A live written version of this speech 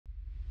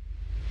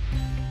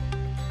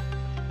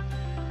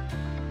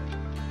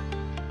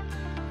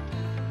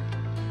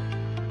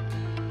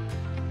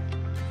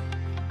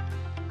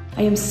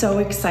I am so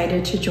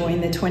excited to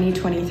join the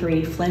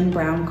 2023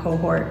 Flinn-Brown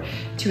cohort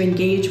to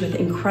engage with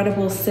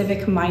incredible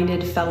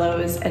civic-minded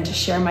fellows and to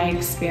share my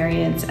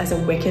experience as a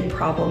wicked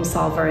problem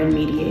solver and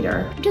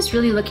mediator. I'm just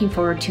really looking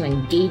forward to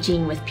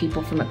engaging with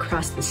people from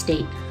across the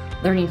state,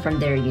 learning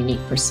from their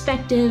unique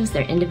perspectives,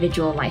 their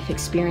individual life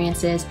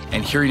experiences,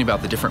 and hearing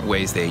about the different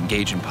ways they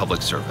engage in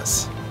public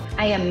service.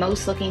 I am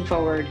most looking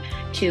forward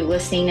to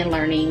listening and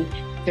learning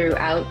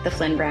throughout the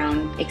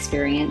Flinn-Brown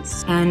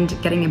experience. And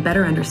getting a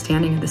better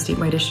understanding of the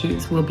statewide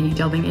issues we'll be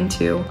delving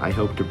into. I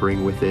hope to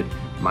bring with it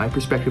my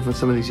perspective on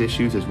some of these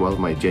issues as well as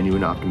my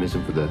genuine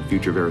optimism for the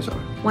future of Arizona.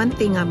 One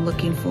thing I'm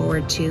looking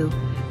forward to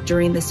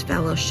during this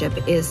fellowship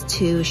is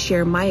to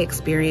share my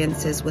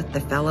experiences with the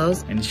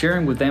fellows. And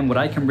sharing with them what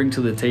I can bring to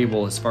the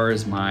table as far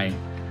as my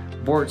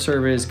board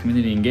service,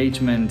 community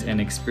engagement,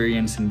 and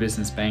experience in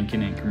business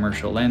banking and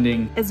commercial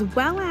lending, as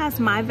well as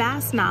my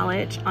vast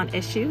knowledge on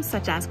issues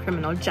such as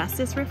criminal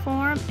justice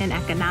reform and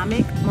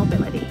economic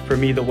mobility. For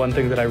me, the one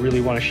thing that I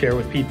really want to share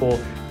with people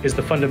is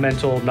the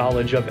fundamental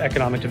knowledge of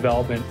economic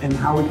development and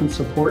how we can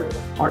support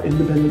our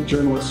independent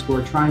journalists who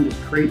are trying to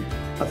create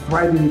a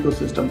thriving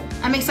ecosystem.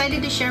 I'm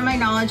excited to share my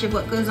knowledge of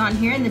what goes on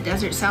here in the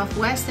Desert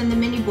Southwest and the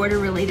many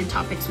border-related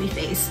topics we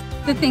face.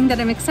 The thing that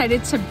I'm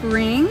excited to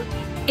bring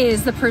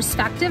is the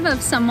perspective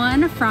of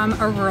someone from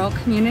a rural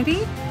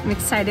community. I'm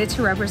excited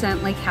to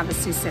represent Lake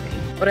Havasu City.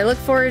 What I look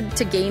forward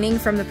to gaining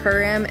from the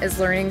program is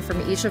learning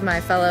from each of my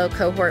fellow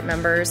cohort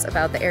members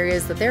about the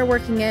areas that they're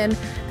working in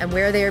and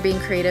where they are being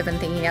creative and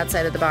thinking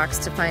outside of the box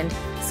to find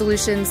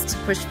solutions to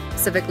push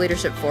civic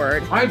leadership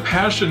forward. My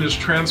passion is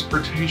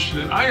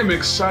transportation, and I am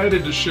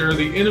excited to share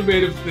the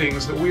innovative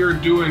things that we are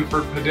doing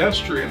for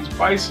pedestrians,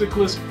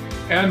 bicyclists,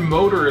 and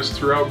motorists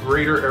throughout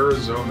greater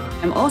Arizona.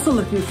 I'm also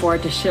looking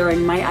forward to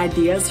sharing my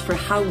ideas for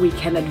how we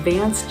can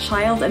advance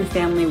child and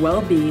family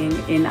well-being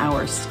in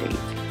our state.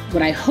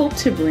 What I hope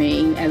to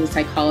bring as a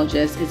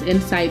psychologist is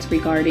insights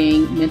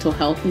regarding mental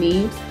health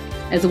needs,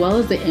 as well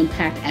as the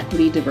impact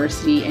equity,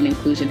 diversity, and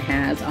inclusion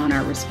has on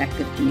our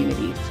respective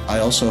communities. I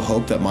also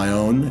hope that my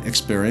own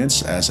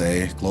experience as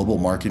a global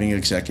marketing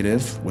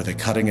executive with a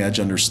cutting-edge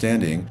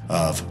understanding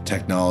of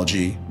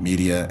technology,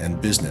 media, and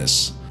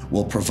business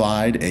will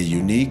provide a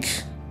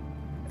unique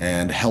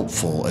and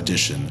helpful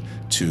addition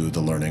to the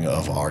learning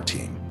of our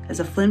team. As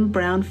a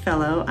Flinn-Brown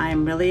Fellow, I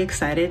am really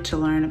excited to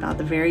learn about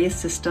the various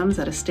systems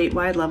at a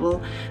statewide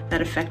level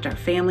that affect our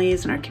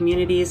families and our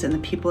communities and the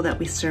people that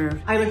we serve.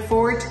 I look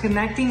forward to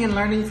connecting and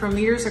learning from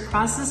leaders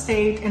across the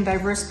state and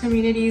diverse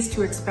communities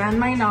to expand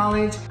my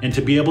knowledge. And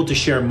to be able to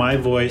share my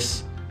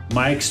voice,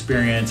 my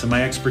experience, and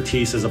my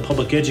expertise as a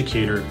public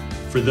educator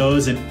for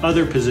those in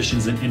other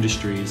positions and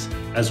industries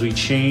as we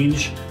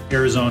change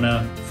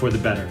Arizona for the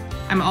better.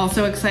 I'm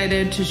also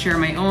excited to share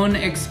my own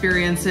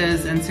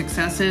experiences and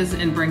successes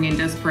in bringing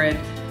disparate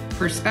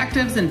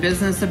perspectives and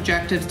business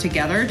objectives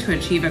together to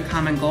achieve a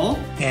common goal.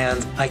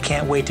 And I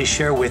can't wait to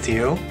share with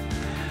you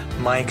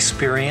my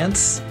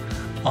experience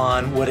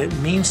on what it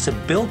means to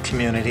build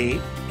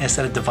community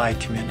instead of divide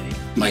community.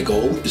 My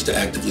goal is to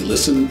actively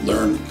listen,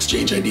 learn,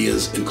 exchange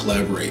ideas, and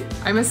collaborate.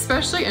 I'm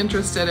especially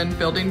interested in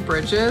building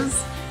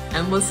bridges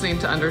and listening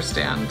to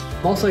understand.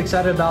 I'm also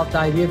excited about the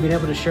idea of being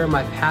able to share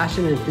my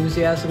passion and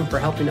enthusiasm for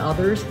helping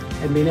others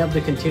and being able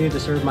to continue to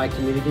serve my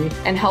community.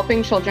 And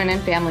helping children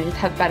and families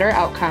have better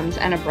outcomes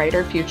and a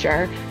brighter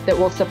future that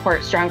will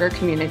support stronger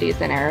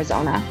communities in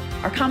Arizona.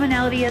 Our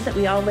commonality is that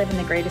we all live in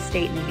the greatest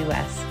state in the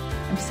U.S.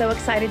 I'm so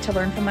excited to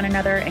learn from one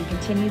another and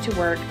continue to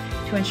work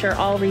to ensure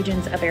all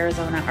regions of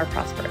Arizona are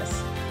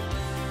prosperous.